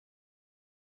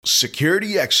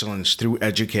Security excellence through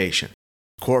education.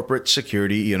 Corporate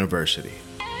Security University.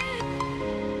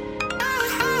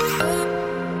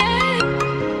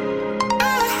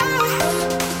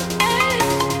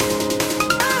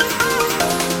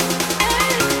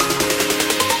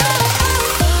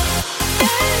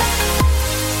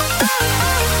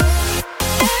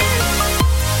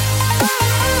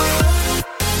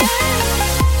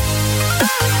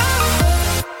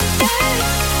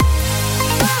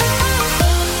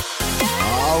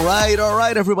 All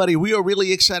right, everybody. We are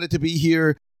really excited to be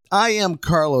here. I am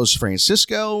Carlos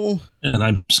Francisco. And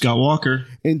I'm Scott Walker.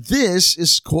 And this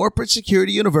is Corporate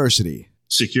Security University.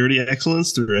 Security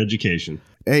excellence through education.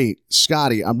 Hey,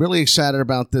 Scotty, I'm really excited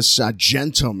about this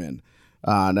gentleman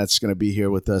that's going to be here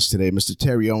with us today. Mr.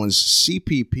 Terry Owens,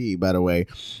 CPP, by the way,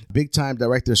 big-time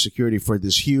director of security for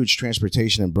this huge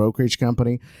transportation and brokerage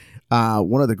company.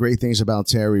 One of the great things about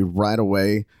Terry right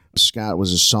away, Scott,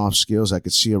 was his soft skills. I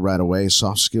could see it right away,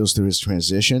 soft skills through his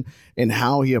transition and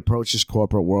how he approaches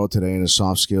corporate world today and his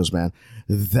soft skills, man.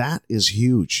 That is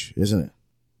huge, isn't it?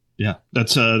 Yeah,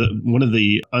 that's one of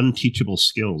the unteachable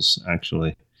skills,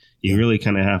 actually. You really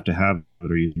kind of have to have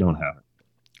it or you don't have it.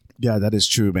 Yeah, that is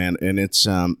true, man. And it's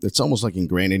almost like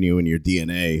ingrained in you in your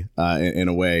DNA in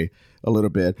a way, a little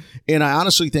bit. And I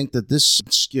honestly think that this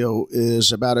skill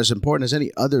is about as important as any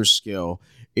other skill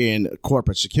in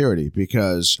corporate security,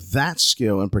 because that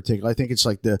skill in particular, I think it's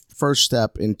like the first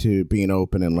step into being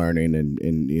open and learning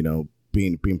and you know,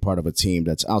 being part of a team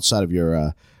that's outside of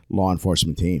your law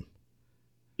enforcement team.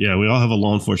 Yeah, we all have a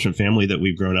law enforcement family that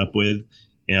we've grown up with.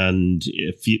 And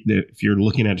if you're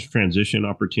looking at a transition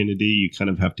opportunity, you kind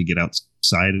of have to get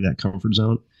outside of that comfort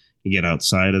zone and get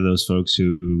outside of those folks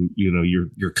who you know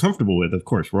you're comfortable with. Of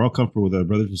course, we're all comfortable with our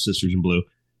brothers and sisters in blue,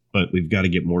 but we've got to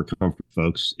get more comfort,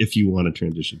 folks, if you want to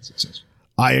transition successfully.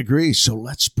 I agree. So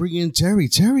let's bring in Terry.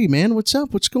 Terry, man, what's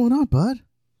up? What's going on, bud?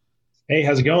 Hey,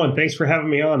 how's it going? Thanks for having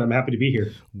me on. I'm happy to be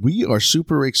here. We are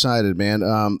super excited,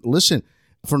 man. Listen,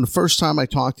 from the first time I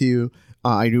talked to you,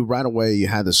 I knew right away you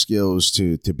had the skills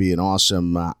to be an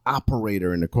awesome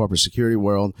operator in the corporate security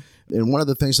world. And one of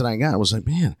the things that I got was like,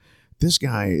 man, this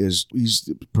guy he's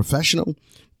professional.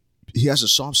 He has the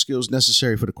soft skills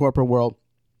necessary for the corporate world.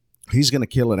 He's going to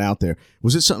kill it out there.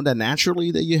 Was it something that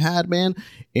naturally that you had, man?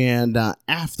 And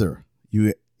after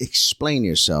you explain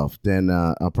yourself, then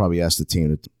I'll probably ask the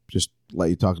team to just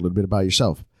let you talk a little bit about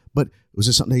yourself. But was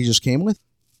it something that you just came with?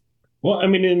 Well, I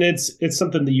mean, and it's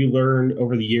something that you learn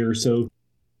over the years. So,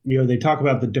 you know, they talk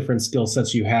about the different skill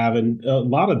sets you have. And a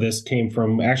lot of this came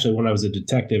from actually when I was a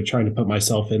detective trying to put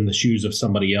myself in the shoes of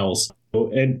somebody else.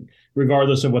 And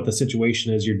regardless of what the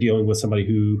situation is, you're dealing with somebody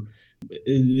who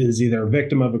is either a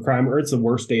victim of a crime or it's the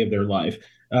worst day of their life.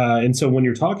 And so when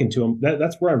you're talking to them,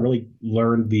 that's where I really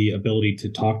learned the ability to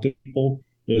talk to people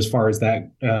as far as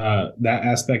that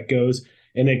aspect goes.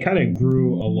 And it kind of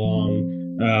grew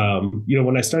along. You know,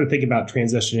 when I started thinking about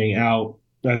transitioning out,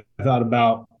 I thought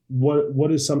about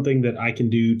what is something that I can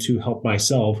do to help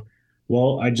myself.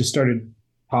 Well, I just started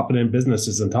popping in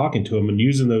businesses and talking to them and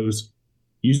using those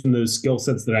skill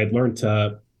sets that I'd learned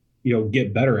to, you know,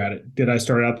 get better at it. Did I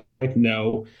start out like,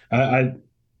 no,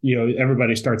 you know,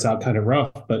 everybody starts out kind of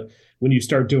rough, but when you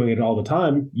start doing it all the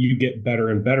time, you get better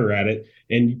and better at it,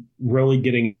 and really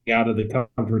getting out of the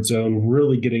comfort zone,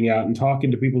 really getting out and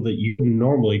talking to people that you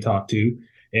normally talk to,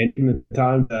 and in the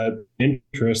time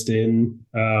interest in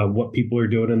what people are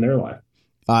doing in their life.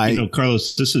 You know,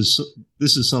 Carlos, this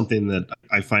is something that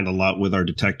I find a lot with our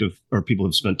detective or people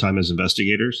who've spent time as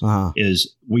investigators.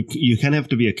 Is you kind of have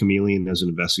to be a chameleon as an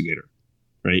investigator,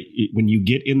 right? When you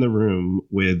get in the room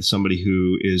with somebody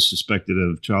who is suspected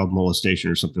of child molestation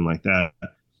or something like that,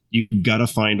 you've got to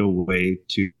find a way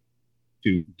to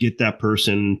get that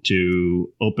person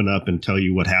to open up and tell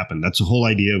you what happened. That's the whole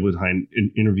idea behind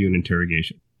interview and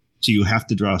interrogation. So you have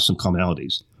to draw some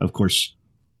commonalities. Of course,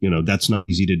 you know, that's not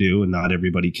easy to do and not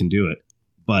everybody can do it.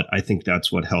 But I think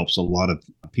that's what helps a lot of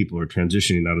people who are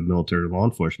transitioning out of military law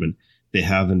enforcement. They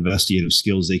have investigative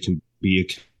skills. They can be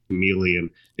a chameleon.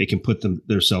 They can put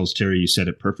themselves, Terry, you said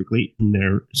it perfectly,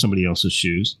 in somebody else's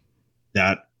shoes.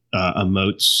 That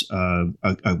emotes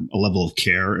a level of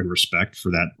care and respect for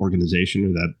that organization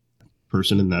or that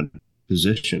person in that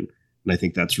position. And I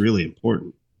think that's really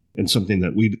important. And something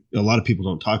that a lot of people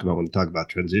don't talk about when they talk about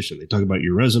transition. They talk about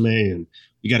your resume and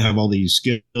you got to have all these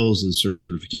skills and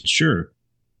certificates. Sure.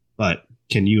 But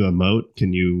can you emote?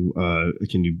 Can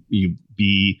you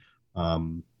be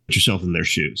put yourself in their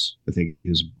shoes? I think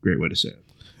is a great way to say it.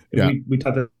 Yeah. We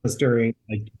taught this during,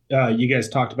 you guys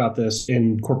talked about this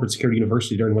in Corporate Security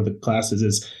University during one of the classes,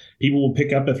 is people will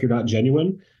pick up if you're not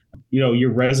genuine. You know,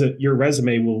 your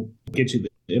resume will get you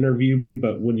interview,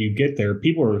 but when you get there,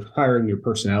 people are hiring your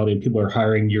personality and people are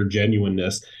hiring your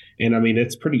genuineness. And I mean,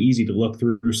 it's pretty easy to look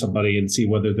through somebody and see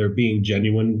whether they're being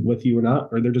genuine with you or not,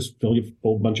 or they're just filling you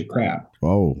full bunch of crap.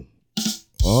 Oh,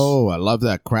 I love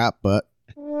that crap, but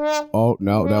oh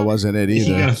no, that wasn't it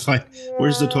either. You gotta find,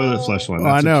 where's the toilet flush one?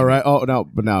 I know, right? Oh no,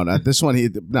 but no, not this one.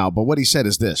 But what he said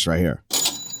is this right here.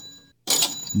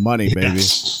 Money, baby.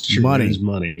 Yes, sure money,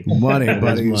 money, buddy.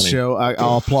 Money. So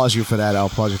I'll applaud you for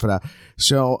that.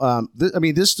 So, I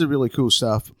mean, this is the really cool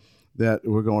stuff that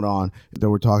we're going on, that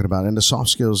we're talking about, and the soft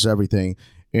skills, everything.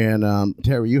 And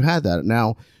Terry, you had that.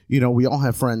 Now, we all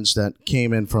have friends that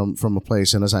came in from a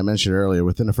place, and as I mentioned earlier,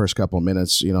 within the first couple of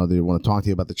minutes, they want to talk to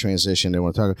you about the transition. They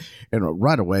want to talk, and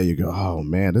right away you go, oh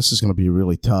man, this is going to be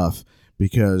really tough.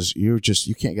 Because you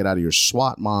can't get out of your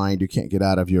SWAT mind. You can't get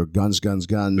out of your guns,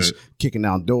 right. Kicking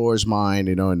down doors mind,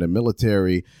 in the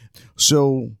military.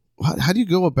 So how do you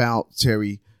go about,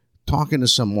 Terry, talking to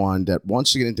someone that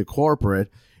wants to get into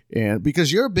corporate? And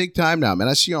because you're big time now, man,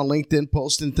 I see you on LinkedIn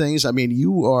posting things. I mean,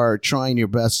 you are trying your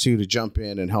best to jump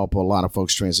in and help a lot of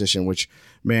folks transition, which,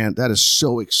 man, that is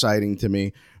so exciting to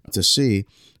me to see.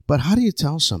 But how do you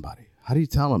tell somebody? How do you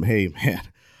tell them, hey, man,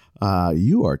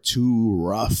 you are too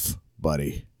rough,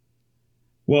 buddy?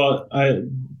 Well, to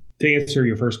answer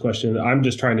your first question, I'm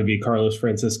just trying to be Carlos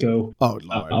Francisco. Oh,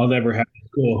 Lord. I'll never have a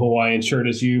cool Hawaiian shirt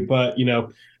as you, but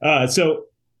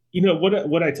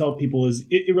what I tell people is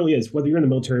it really is, whether you're in the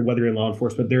military, whether you're in law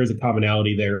enforcement, there is a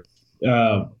commonality there.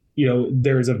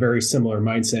 There is a very similar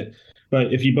mindset.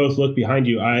 But if you both look behind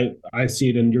you, I see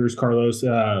it in yours, Carlos.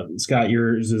 Scott,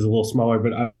 yours is a little smaller,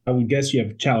 but I would guess you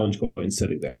have challenge coins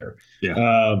sitting there.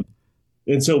 Yeah.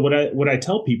 And so what I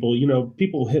tell people,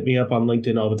 people hit me up on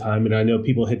LinkedIn all the time, and I know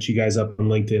people hit you guys up on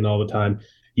LinkedIn all the time.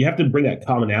 You have to bring that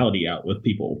commonality out with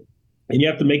people, and you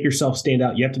have to make yourself stand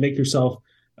out. You have to make yourself,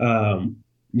 look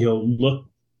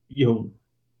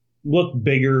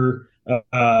bigger.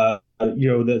 That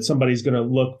somebody's going to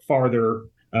look farther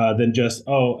than just,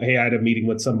 oh, hey, I had a meeting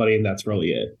with somebody and that's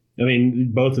really it. I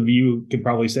mean, both of you can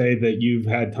probably say that you've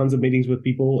had tons of meetings with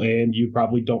people and you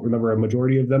probably don't remember a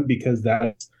majority of them because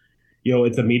that's,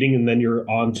 it's a meeting and then you're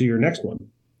on to your next one.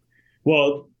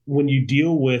 Well, when you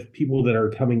deal with people that are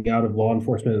coming out of law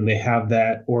enforcement and they have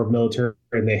that, or military,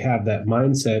 and they have that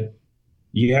mindset,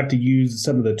 you have to use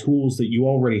some of the tools that you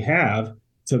already have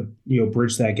to,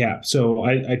 bridge that gap. So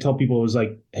I tell people, it was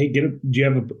like, hey, do you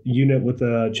have a unit with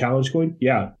a challenge coin?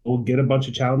 Yeah, we'll get a bunch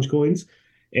of challenge coins.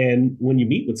 And when you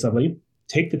meet with somebody,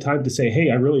 take the time to say,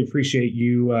 hey, I really appreciate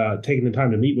you taking the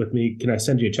time to meet with me. Can I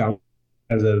send you a challenge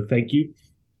as a thank you?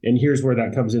 And here's where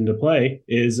that comes into play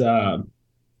is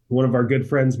one of our good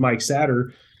friends, Mike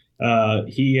Satter,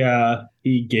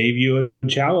 he gave you a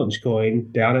challenge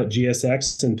coin down at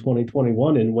GSX in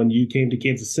 2021. And when you came to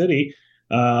Kansas City,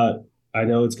 I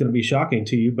know it's going to be shocking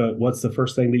to you, but what's the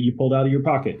first thing that you pulled out of your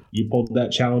pocket? You pulled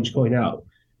that challenge coin out,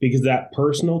 because that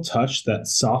personal touch, that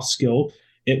soft skill,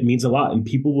 it means a lot. And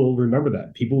people will remember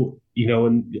that. People,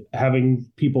 and having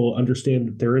people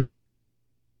understand that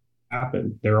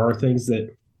there are things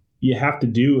that you have to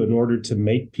do in order to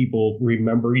make people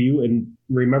remember you and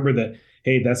remember that,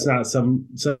 hey, that's not some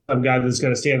guy that's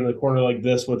going to stand in the corner like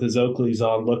this with his Oakleys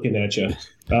on looking at you.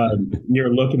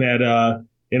 You're looking at,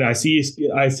 and I see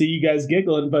you guys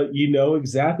giggling, but you know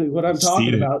exactly what I'm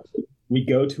talking about. We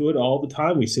go to it all the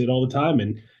time. We see it all the time.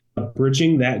 And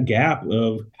bridging that gap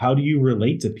of how do you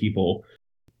relate to people?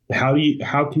 How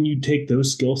can you take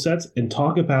those skill sets and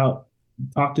talk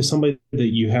to somebody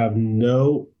that you have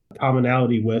no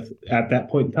commonality with at that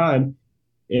point in time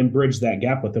and bridge that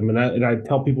gap with them. And I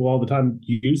tell people all the time,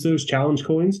 use those challenge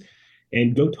coins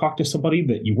and go talk to somebody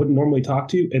that you wouldn't normally talk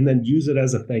to, and then use it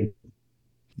as a thing.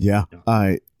 Yeah.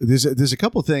 There's a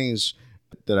couple things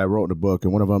that I wrote in the book,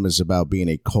 and one of them is about being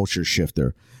a culture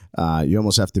shifter. You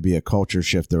almost have to be a culture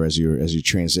shifter as you're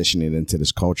transitioning into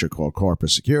this culture called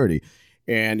corporate security.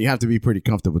 And you have to be pretty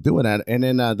comfortable doing that. And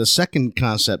then the second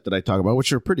concept that I talk about,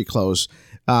 which are pretty close,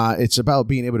 it's about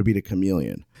being able to be the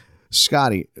chameleon.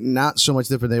 Scotty, not so much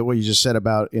different than what you just said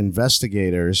about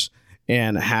investigators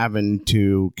and having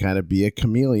to kind of be a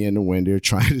chameleon when they're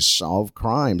trying to solve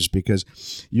crimes,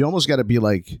 because you almost got to be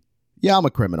like, yeah, I'm a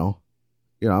criminal.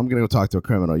 I'm going to go talk to a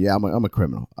criminal. Yeah, I'm a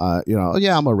criminal.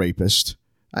 Yeah, I'm a rapist.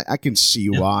 I can see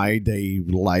why they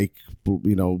like,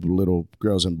 little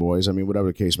girls and boys. I mean, whatever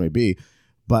the case may be.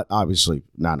 But obviously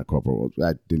not in a corporate world.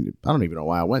 I don't even know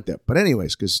why I went there. But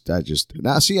anyways, because I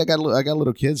got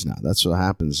little kids now. That's what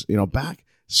happens. Back,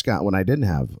 Scott, when I didn't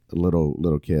have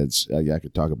little kids, I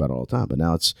could talk about it all the time. But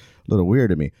now it's a little weird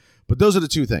to me. But those are the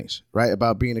two things, right?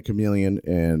 About being a chameleon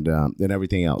and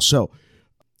everything else. So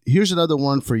here's another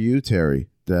one for you, Terry,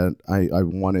 that I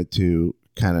wanted to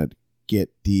kind of get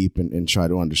deep and try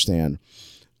to understand.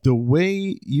 The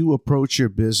way you approach your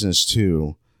business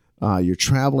too, you're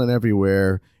traveling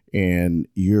everywhere and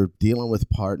you're dealing with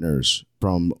partners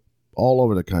from all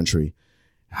over the country.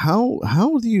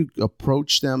 How do you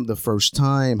approach them the first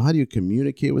time? How do you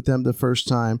communicate with them the first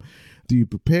time? Do you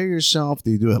prepare yourself?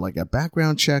 Do you do like a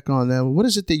background check on them? What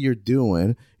is it that you're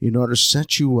doing in order to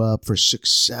set you up for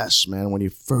success, man, when you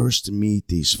first meet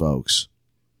these folks?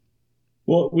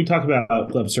 Well, we talked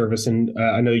about club service, and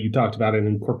I know you talked about it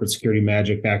in Corporate Security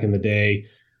Magic back in the day.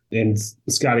 And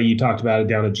Scotty, you talked about it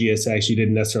down at GSX. You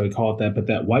didn't necessarily call it that, but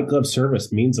that white glove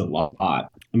service means a lot. I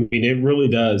mean, it really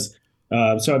does.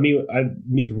 I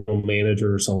meet real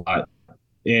managers a lot.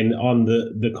 And on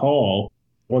the call,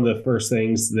 one of the first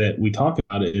things that we talk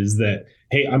about is that,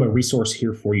 hey, I'm a resource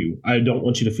here for you. I don't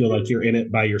want you to feel like you're in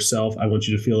it by yourself. I want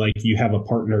you to feel like you have a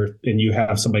partner and you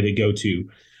have somebody to go to.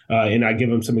 And I give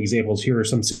them some examples. Here are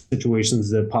some situations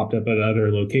that popped up at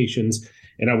other locations.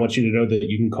 And I want you to know that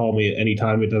you can call me at any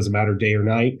time. It doesn't matter day or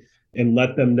night. And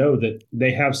let them know that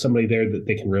they have somebody there that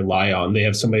they can rely on. They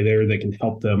have somebody there that can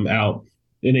help them out.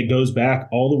 And it goes back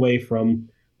all the way from,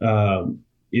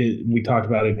 we talked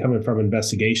about it coming from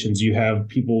investigations. You have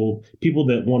people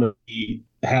that want to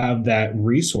have that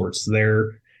resource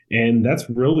there. And that's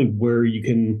really where you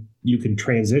can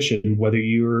transition, whether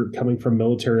you're coming from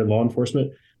military or law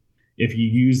enforcement. If you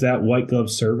use that white glove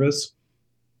service,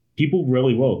 people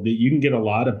really will. You can get a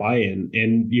lot of buy-in,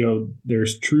 and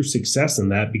there's true success in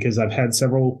that, because I've had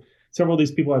several of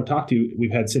these people I've talked to.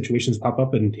 We've had situations pop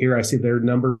up, and here I see their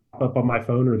number pop up on my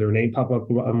phone or their name pop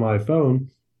up on my phone,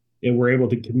 and we're able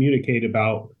to communicate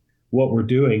about what we're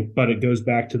doing. But it goes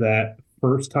back to that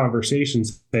first conversation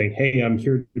saying, hey, I'm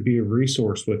here to be a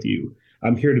resource with you.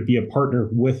 I'm here to be a partner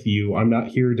with you. I'm not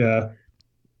here to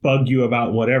bug you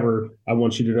about whatever. I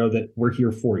want you to know that we're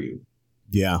here for you.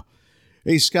 Yeah.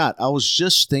 Hey, Scott, I was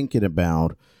just thinking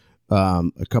about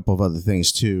a couple of other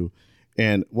things too.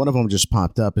 And one of them just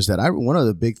popped up is that one of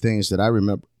the big things that I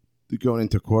remember going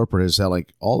into corporate is that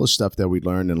like all the stuff that we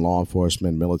learned in law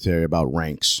enforcement, military about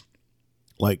ranks,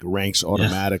 like ranks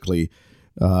automatically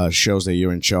shows that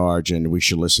you're in charge and we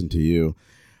should listen to you.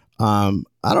 I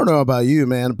don't know about you,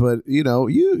 man, but you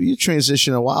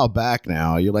transitioned a while back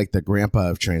now. You're like the grandpa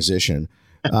of transition.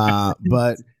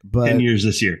 But 10 years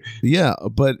this year. Yeah.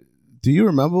 But do you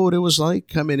remember what it was like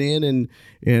coming in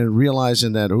and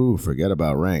realizing that, forget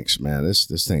about ranks, man,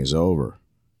 this thing's over?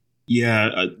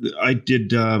 Yeah, I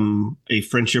did a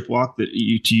friendship walk, to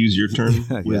use your term,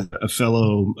 with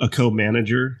a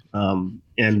co-manager, and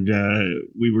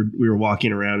we were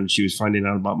walking around, and she was finding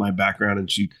out about my background,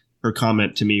 and her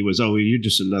comment to me was, "Oh, you're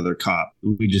just another cop.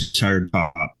 We just hired a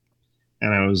cop,"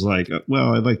 and I was like,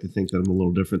 "Well, I'd like to think that I'm a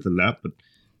little different than that, but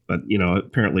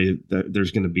apparently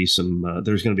there's going to be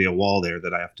there's going to be a wall there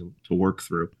that I have to work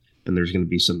through, and there's going to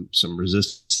be some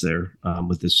resistance there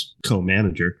with this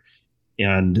co-manager."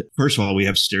 And first of all, we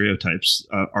have stereotypes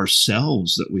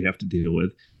ourselves that we have to deal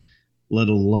with, let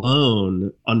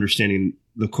alone understanding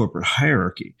the corporate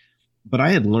hierarchy. But I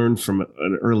had learned from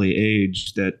an early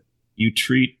age that you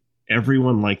treat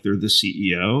everyone like they're the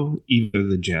CEO, even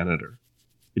the janitor.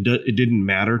 It didn't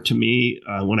matter to me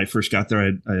when I first got there.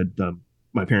 I had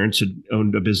my parents had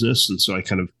owned a business, and so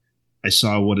I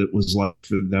saw what it was like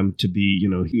for them to be,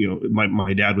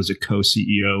 my dad was a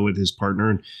co-CEO with his partner,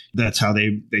 and that's how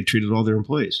they treated all their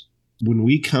employees. When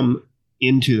we come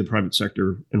into the private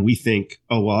sector and we think,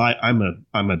 oh, well,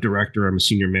 I'm a director, I'm a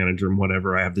senior manager, and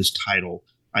whatever, I have this title,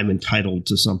 I'm entitled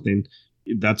to something,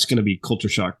 that's going to be culture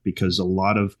shock, because a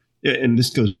lot of, and this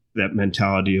goes to that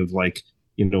mentality of like,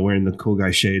 wearing the cool guy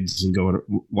shades and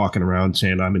walking around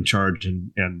saying I'm in charge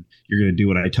and you're going to do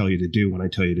what I tell you to do when I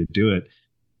tell you to do it.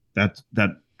 That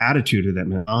attitude or that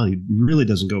mentality really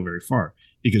doesn't go very far,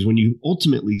 because when you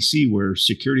ultimately see where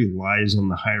security lies on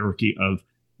the hierarchy of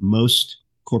most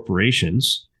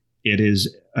corporations, it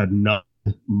is a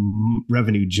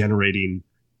non-revenue generating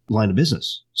line of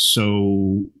business.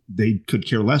 So they could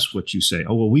care less what you say.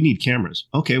 Oh, well, we need cameras.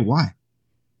 Okay, why?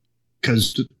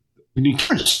 Because we need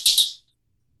cameras.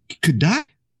 Could die.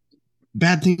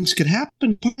 Bad things could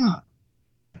happen.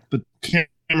 But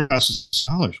camera costs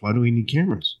dollars. Why do we need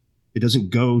cameras? It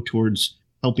doesn't go towards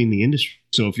helping the industry.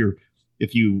 So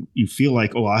if you feel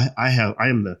like, oh, I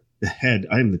am the head,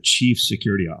 I am the chief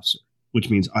security officer, which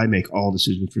means I make all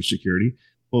decisions for security.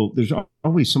 Well, there's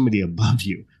always somebody above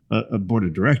you, a board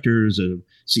of directors, a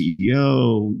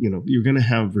CEO. You're going to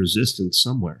have resistance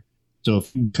somewhere. So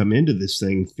if you come into this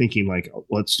thing thinking like,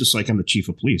 well, it's just like I'm the chief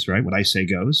of police, right? What I say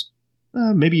goes.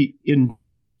 Maybe into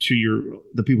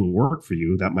the people who work for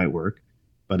you, that might work.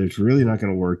 but it's really not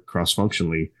going to work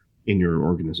cross-functionally in your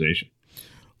organization.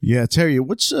 Yeah, Terry,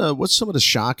 what's some of the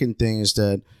shocking things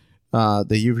that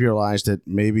you've realized that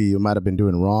maybe you might have been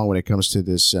doing wrong when it comes to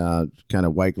this kind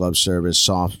of white glove service,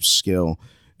 soft skill,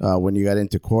 when you got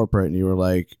into corporate and you were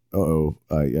like,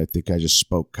 I think I just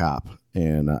spoke cop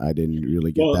and I didn't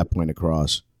really get that point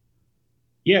across.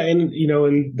 Yeah,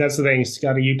 and that's the thing,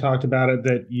 Scotty, you talked about it,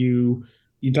 that you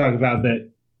talked about that,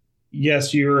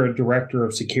 yes, you're a director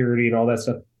of security and all that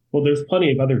stuff. Well, there's plenty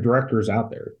of other directors out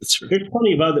there. That's right. There's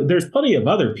plenty of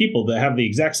other people that have the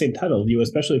exact same title as you,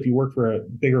 especially if you work for a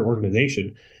bigger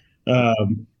organization.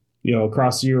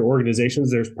 Across your organizations,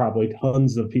 there's probably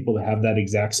tons of people that have that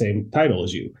exact same title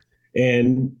as you.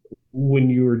 And when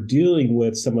you're dealing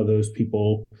with some of those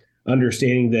people,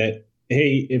 understanding that,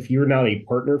 hey, if you're not a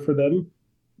partner for them,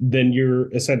 then you're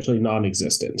essentially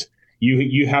non-existent.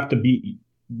 You have to be.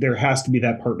 There has to be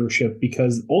that partnership,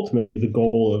 because ultimately the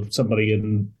goal of somebody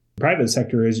in the private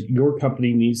sector is your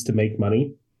company needs to make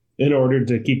money in order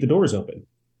to keep the doors open.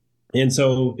 And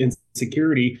so in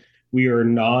security, we're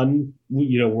not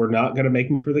going to make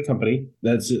money for the company.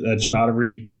 That's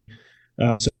not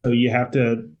so you have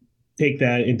to take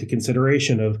that into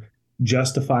consideration of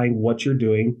justifying what you're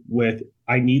doing with,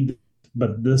 I need,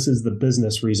 but this is the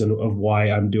business reason of why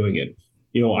I'm doing it.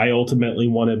 I ultimately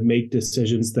want to make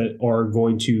decisions that are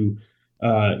going to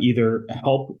either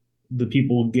help the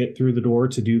people get through the door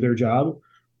to do their job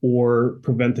or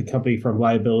prevent the company from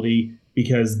liability,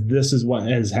 because this is what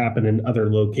has happened in other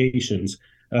locations.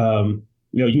 You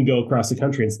can go across the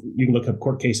country and you can look up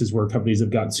court cases where companies have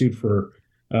gotten sued for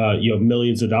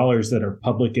millions of dollars that are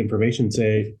public information.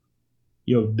 Say,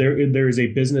 there is a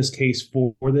business case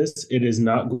for this. It is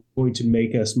not going to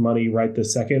make us money right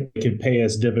this second. It can pay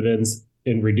us dividends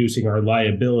in reducing our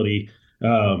liability.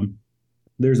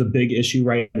 There's a big issue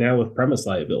right now with premise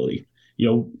liability.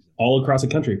 All across the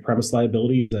country, premise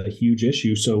liability is a huge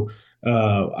issue. So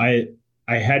I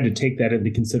had to take that into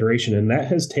consideration, and that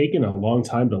has taken a long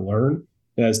time to learn.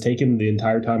 It has taken the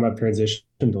entire time I've transitioned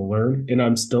to learn, and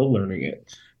I'm still learning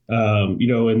it. I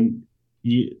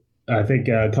think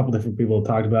a couple different people have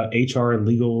talked about HR and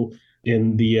legal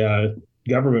in the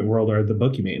government world are the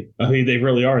boogeyman. I mean, they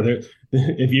really are.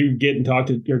 If you're getting called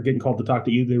to talk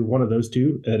to either one of those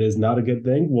two, that is not a good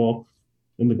thing. Well,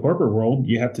 in the corporate world,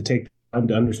 you have to take time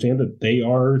to understand that they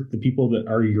are the people that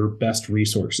are your best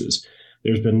resources.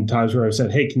 There's been times where I've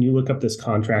said, hey, can you look up this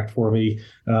contract for me?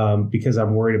 Because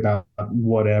I'm worried about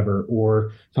whatever,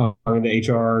 or talking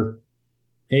to HR,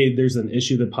 hey, there's an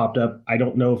issue that popped up. I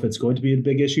don't know if it's going to be a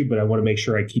big issue, but I want to make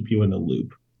sure I keep you in the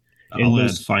loop. I'll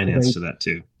add finance to that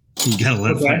too. You got to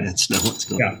let finance know what's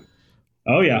going on.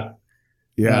 Oh, yeah.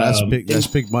 Yeah, that's big. That's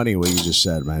big money, what you just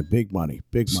said, man. Big money.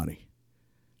 Big money.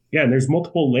 Yeah, and there's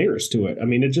multiple layers to it. I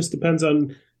mean, it just depends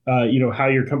on, how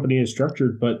your company is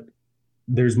structured, but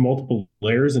there's multiple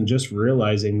layers, and just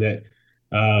realizing that,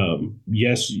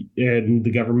 yes, in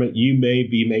the government, you may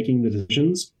be making the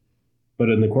decisions, but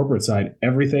in the corporate side,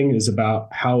 everything is about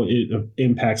how it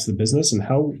impacts the business, and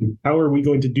how are we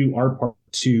going to do our part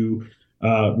to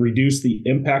reduce the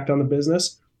impact on the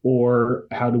business, or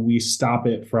how do we stop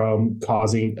it from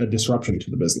causing a disruption to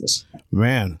the business?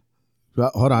 Man,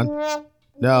 hold on.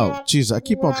 No, geez, I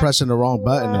keep on pressing the wrong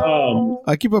button.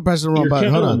 I keep on pressing the wrong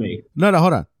button. Hold on. Me. No,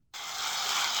 hold on.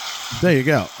 There you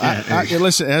go.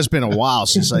 Listen, it has been a while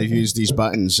since I've used these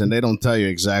buttons, and they don't tell you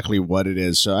exactly what it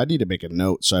is. So I need to make a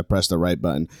note so I press the right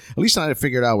button. At least I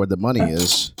figured out where the money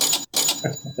is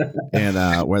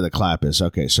and where the clap is.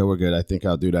 Okay, so we're good. I think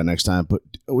I'll do that next time. But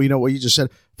you know what you just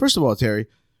said? First of all, Terry,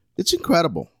 it's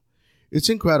incredible. It's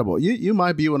incredible. You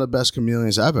might be one of the best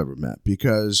chameleons I've ever met,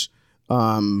 because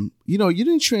you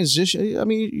didn't transition. I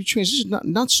mean, you transitioned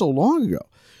not so long ago.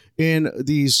 And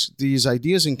these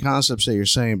ideas and concepts that you're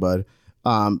saying, bud,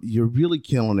 you're really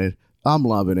killing it. I'm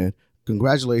loving it.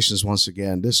 Congratulations once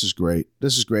again. This is great.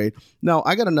 Now,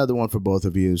 I got another one for both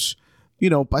of you.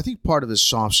 I think part of the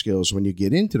soft skills when you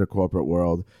get into the corporate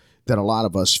world that a lot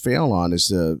of us fail on is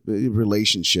the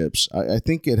relationships. I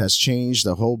think it has changed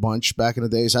a whole bunch back in the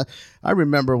days. I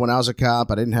remember when I was a cop,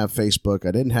 I didn't have Facebook.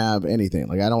 I didn't have anything.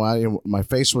 My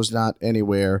face was not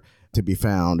anywhere to be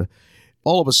found.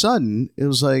 All of a sudden, it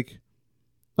was like,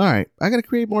 all right, I got to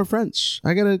create more friends.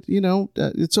 I got to,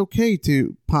 it's okay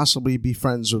to possibly be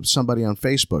friends with somebody on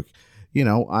Facebook.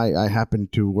 I happen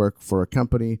to work for a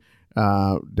company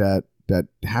that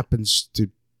happens to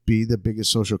be the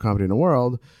biggest social company in the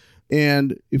world.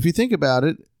 And if you think about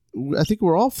it, I think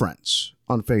we're all friends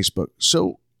on Facebook.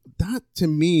 So that to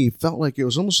me felt like it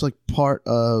was almost like part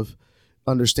of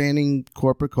understanding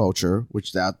corporate culture,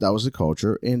 which that was the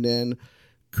culture, and then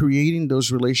creating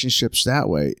those relationships that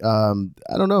way.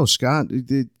 I don't know, Scott,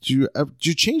 did you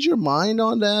change your mind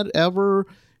on that ever?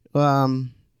 I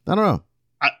don't know.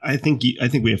 I think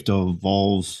we have to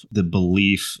evolve the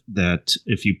belief that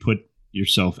if you put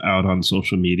yourself out on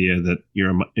social media, that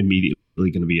you're immediately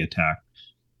going to be attacked.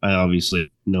 I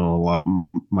obviously know a lot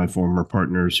of my former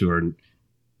partners who are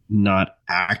not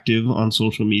active on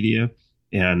social media,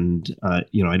 and I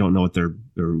don't know what their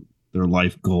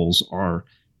life goals are,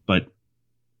 but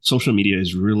social media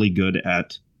is really good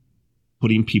at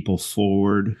putting people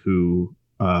forward who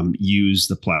use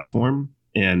the platform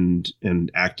and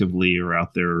actively are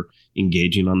out there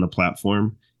engaging on the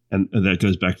platform. And that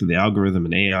goes back to the algorithm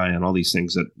and AI and all these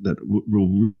things that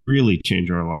will really change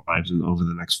our lives over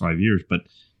the next 5 years. But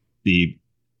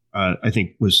I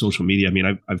think with social media, I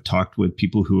mean, I've talked with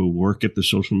people who work at the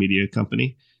social media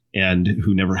company and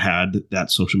who never had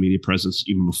that social media presence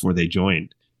even before they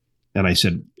joined. And I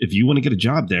said, if you want to get a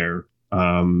job there,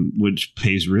 which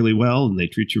pays really well and they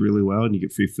treat you really well and you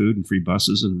get free food and free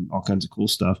buses and all kinds of cool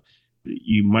stuff,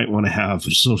 you might want to have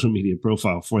a social media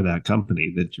profile for that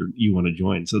company that you want to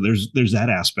join. So there's that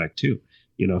aspect too.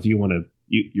 If you want to,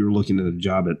 you're looking at a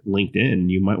job at LinkedIn,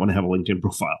 you might want to have a LinkedIn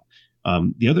profile.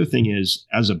 The other thing is,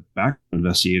 as a background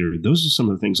investigator, those are some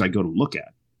of the things I go to look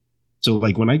at. So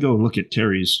like when I go and look at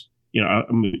Terry's,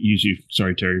 I'm going to use you.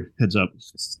 Sorry, Terry, heads up,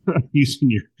 using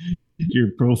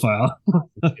your profile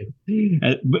but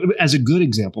as a good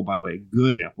example, by the way,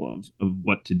 good example of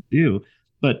what to do.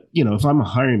 But, if I'm a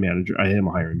hiring manager, I am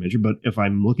a hiring manager, but if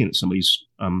I'm looking at somebody's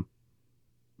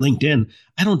LinkedIn,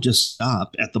 I don't just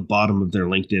stop at the bottom of their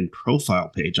LinkedIn profile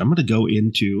page. I'm going to go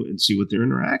into and see what their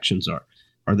interactions are.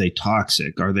 Are they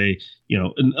toxic? Are they,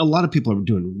 and a lot of people are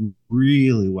doing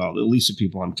really well. At least the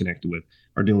people I'm connected with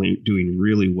are doing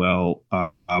really well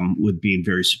with being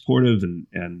very supportive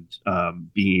and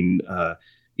being,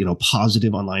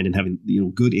 positive online and having,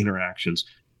 good interactions.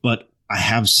 But I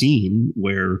have seen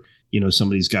where,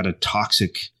 somebody's got a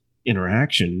toxic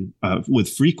interaction with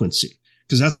frequency,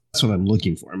 because that's what I'm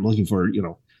looking for. I'm looking for,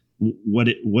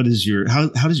 what is your, how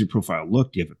does your profile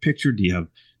look? Do you have a picture? Do you have,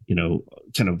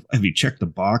 have you checked the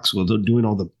box? Well, they're doing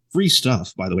all the free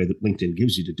stuff, by the way, that LinkedIn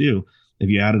gives you to do. Have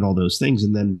you added all those things?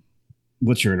 And then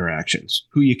what's your interactions?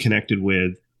 Who you connected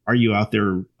with? Are you out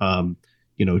there,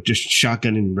 just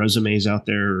shotgunning resumes out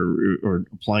there or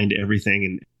applying to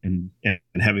everything and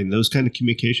having those kind of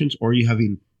communications? Or are you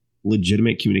having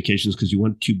legitimate communications because you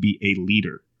want to be a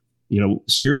leader?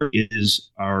 Here is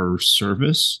our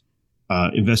service.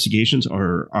 Investigations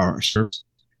are our service.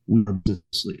 We are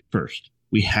business leaders first.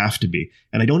 We have to be.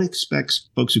 And I don't expect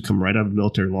folks who come right out of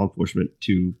military law enforcement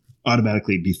to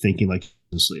automatically be thinking like a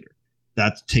business leader.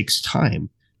 That takes time.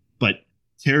 But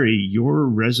Terry, your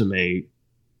resume,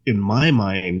 in my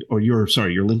mind, or your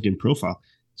LinkedIn profile,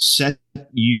 set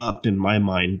you up in my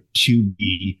mind to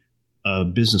be a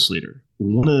business leader.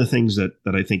 One of the things that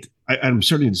I think I'm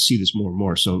starting to see this more and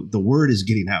more. So the word is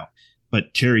getting out.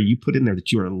 But Terry, you put in there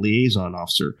that you are a liaison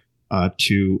officer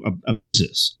to a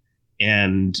business.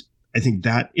 And I think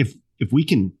that if we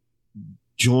can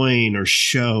join or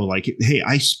show like, hey,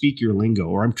 I speak your lingo,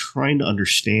 or I'm trying to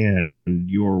understand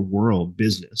your world,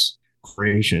 business,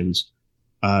 creations,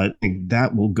 I think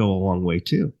that will go a long way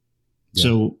too.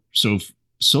 Yeah. So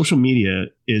social media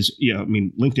is,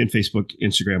 LinkedIn, Facebook,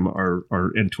 Instagram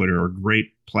and Twitter are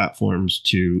great platforms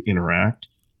to interact.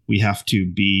 We have to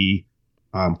be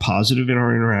positive in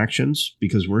our interactions,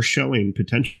 because we're showing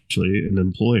potentially an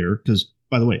employer, because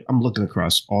by the way, I'm looking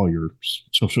across all your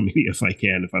social media if I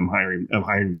can, if I'm a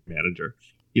hiring manager.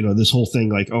 This whole thing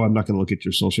like, oh, I'm not going to look at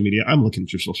your social media. I'm looking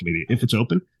at your social media. If it's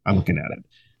open, I'm looking at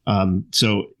it.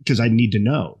 So because I need to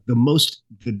know the most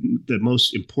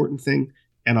important thing,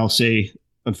 and I'll say,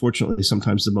 unfortunately,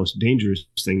 sometimes the most dangerous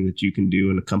thing that you can do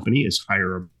in a company is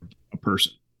hire a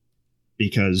person,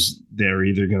 because they're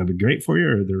either going to be great for you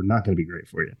or they're not going to be great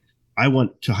for you. I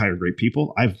want to hire great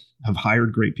people. I have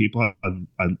hired great people.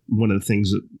 One of the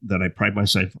things that I pride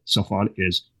myself on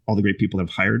is all the great people I've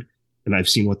hired, and I've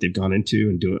seen what they've gone into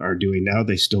and are doing now.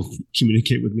 They still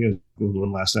communicate with me.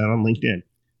 One last night on LinkedIn,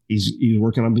 he's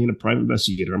working on being a private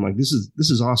investigator. I'm like, this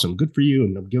is awesome. Good for you.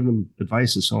 And I'm giving him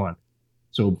advice and so on.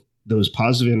 So those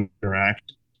positive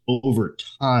interactions over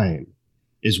time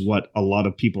is what a lot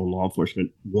of people in law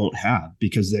enforcement won't have,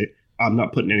 because I'm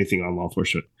not putting anything on law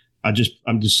enforcement. I'm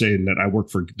just saying that I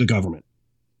work for the government.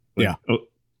 Like, yeah. Oh,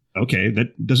 okay.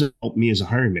 That doesn't help me as a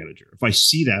hiring manager. If I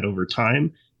see that over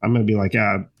time, I'm going to be like,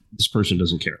 this person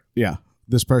doesn't care. Yeah.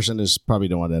 This person is probably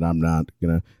the one that I'm not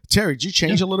going to. Terry, did you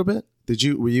change a little bit?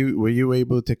 Were you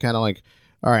able to kind of like,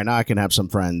 all right, now I can have some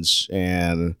friends?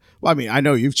 And well, I mean, I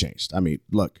know you've changed. I mean,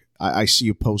 look, I see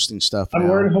you posting stuff. I'm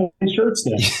wearing Hawaiian shirts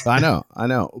now. I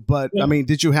know. But I mean,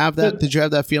 did you have that? Did you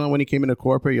have that feeling when you came into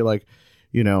corporate? You're like,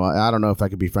 I don't know if I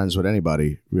could be friends with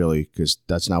anybody really, because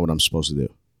that's not what I'm supposed to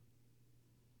do.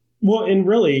 Well, and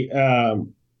really, the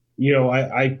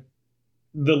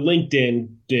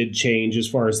LinkedIn did change as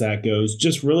far as that goes.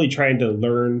 Just really trying to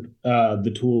learn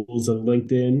the tools of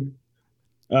LinkedIn.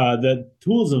 The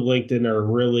tools of LinkedIn are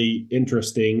really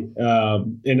interesting,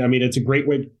 and I mean it's a great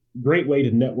way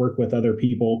to network with other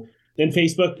people. And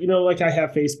Facebook, like I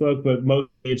have Facebook, but mostly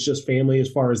it's just family as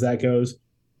far as that goes.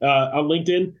 On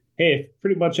LinkedIn, hey, if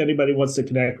pretty much anybody wants to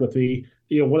connect with me,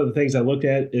 one of the things I looked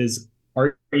at is,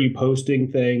 are you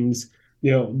posting things?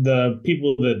 The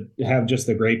people that have just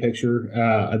the gray picture,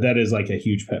 that is like a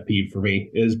huge pet peeve for me,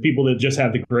 is people that just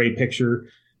have the gray picture.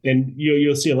 And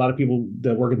you'll see a lot of people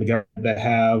that work in the government that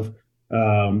have,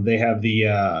 they have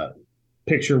the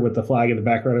picture with the flag in the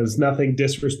background. There's nothing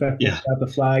disrespectful about the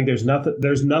flag.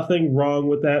 There's nothing wrong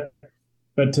with that.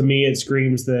 But to me, it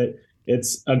screams that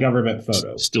it's a government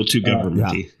photo. Still too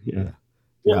governmenty.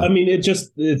 Well, I mean, it's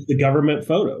the government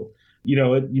photo.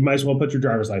 You might as well put your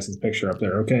driver's license picture up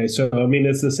there. Okay, so I mean,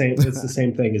 it's the same. It's the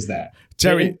same thing as that.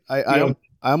 Terry, I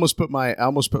almost put my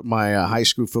high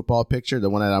school football picture, the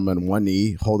one that I'm on one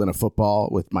knee holding a football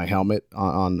with my helmet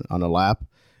on a lap.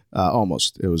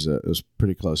 Almost, it was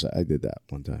pretty close. I did that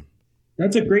one time.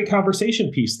 That's a great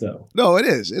conversation piece, though. No, it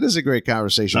is. It is a great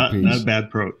conversation piece. Not a bad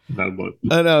pro. Not a book.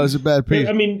 I know it's a bad piece.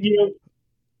 I mean,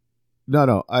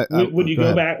 No. When you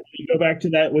go back to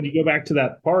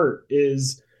that part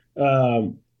is,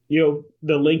 the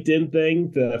LinkedIn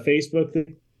thing, the Facebook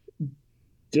thing.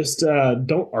 Just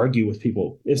don't argue with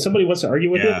people. If somebody wants to argue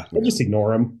with it, just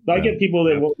ignore them. I get people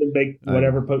that won't make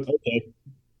whatever post. Okay,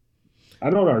 I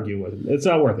don't argue with them. It's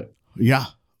not worth it. Yeah.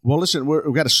 Well, listen,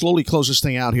 we've got to slowly close this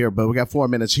thing out here, but we got 4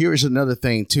 minutes. Here is another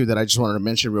thing, too, that I just wanted to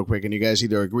mention real quick, and you guys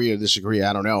either agree or disagree.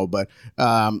 I don't know. But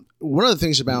one of the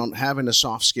things about having the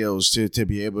soft skills to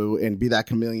be able and be that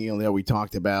chameleon that we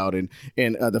talked about, and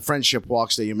the friendship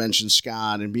walks that you mentioned,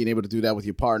 Scott, and being able to do that with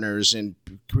your partners and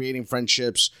creating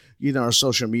friendships, either on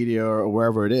social media or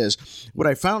wherever it is. What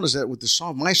I found is that with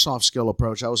my soft skill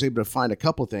approach, I was able to find a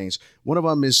couple of things. One of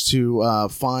them is to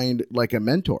find like a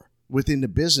mentor within the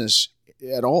business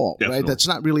at all. Definitely. Right? That's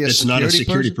not really a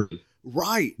security person.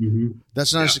 Right. Mm-hmm.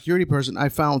 That's not a security person. I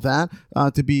found that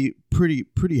to be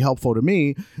pretty helpful to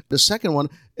me. The second one,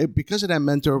 because of that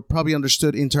mentor, probably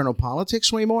understood internal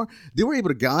politics way more. They were able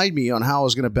to guide me on how I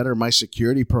was going to better my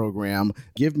security program,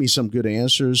 give me some good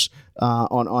answers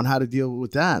on how to deal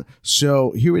with that.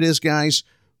 So here it is, guys.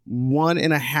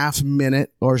 1.5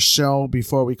 minute or so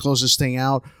before we close this thing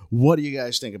out. What do you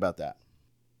guys think about that?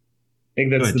 I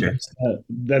think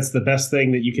that's the best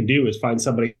thing that you can do is find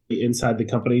somebody inside the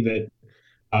company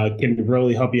that can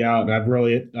really help you out. And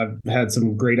I've had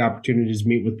some great opportunities to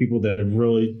meet with people that have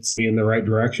really seen in the right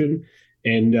direction.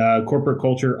 And corporate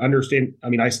culture,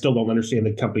 I still don't understand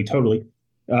the company totally.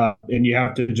 And you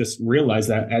have to just realize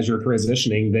that as you're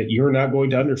transitioning, that you're not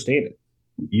going to understand it.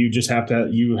 You just have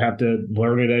to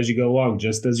learn it as you go along,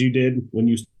 just as you did when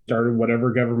you started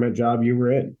whatever government job you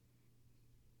were in.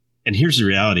 And here's the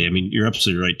reality. I mean, you're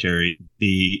absolutely right, Terry.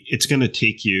 It's going to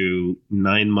take you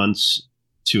 9 months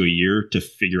to a year to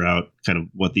figure out kind of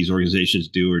what these organizations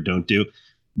do or don't do.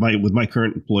 With my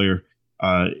current employer,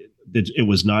 it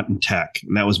was not in tech.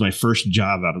 And that was my first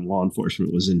job out of law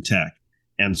enforcement, was in tech.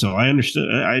 And so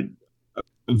I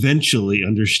eventually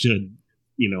understood,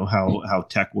 how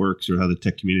tech works or how the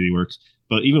tech community works.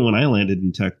 But even when I landed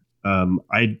in tech,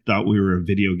 I thought we were a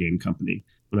video game company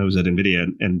when I was at NVIDIA.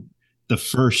 And the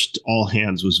first all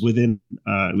hands was it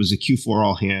was a Q4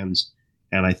 all hands.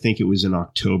 And I think it was in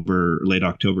late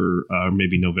October,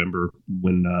 maybe November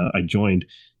when I joined.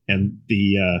 And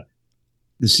the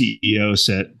CEO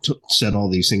said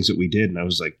all these things that we did. And I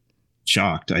was like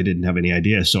shocked. I didn't have any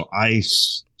idea. So I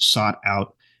sought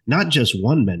out not just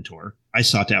one mentor. I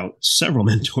sought out several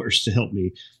mentors to help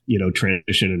me,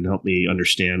 transition and help me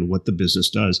understand what the business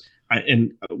does.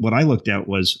 And what I looked at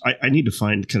was I need to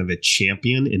find kind of a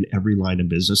champion in every line of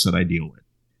business that I deal with.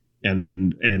 And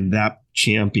that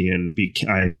champion,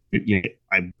 I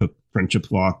took friendship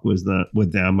walk with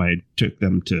them. I took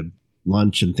them to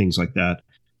lunch and things like that,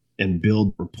 and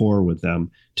build rapport with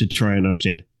them to try and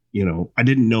understand. I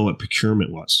didn't know what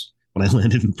procurement was when I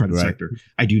landed in the private sector.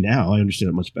 I do now. I understand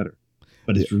it much better.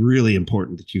 But it's really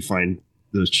important that you find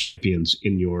those champions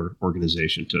in your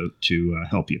organization to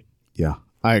help you. Yeah,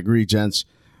 I agree, gents.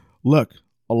 Look,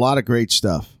 a lot of great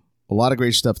stuff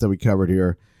that we covered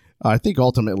here. I think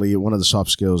ultimately one of the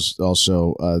soft skills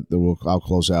also that I'll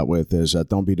close out with is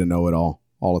don't be the know-it-all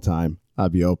the time.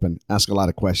 Be open, ask a lot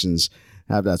of questions,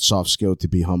 have that soft skill to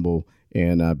be humble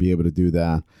and be able to do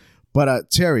that.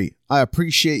 But Terry, I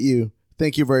appreciate you.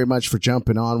 Thank you very much for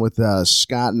jumping on with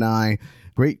Scott and I.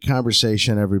 Great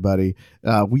conversation, everybody.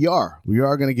 We are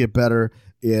going to get better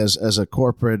as a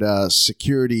corporate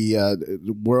security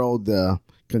world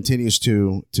continues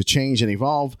to change and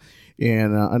evolve.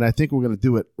 And I think we're going to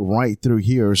do it right through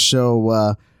here.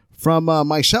 So from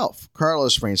myself,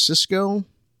 Carlos Francisco.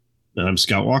 And I'm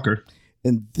Scott Walker.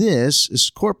 And this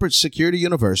is Corporate Security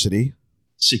University.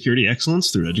 Security excellence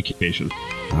through education.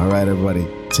 All right, everybody.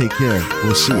 Take care.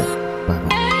 We'll see you.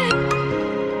 Bye-bye.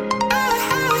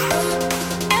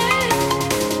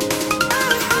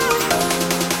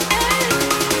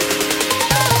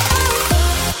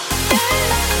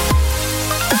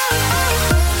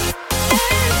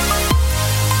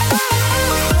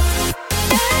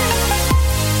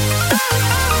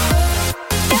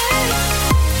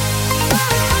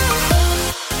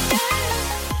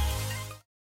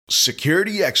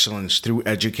 Security excellence through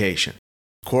education.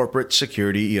 Corporate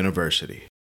Security University.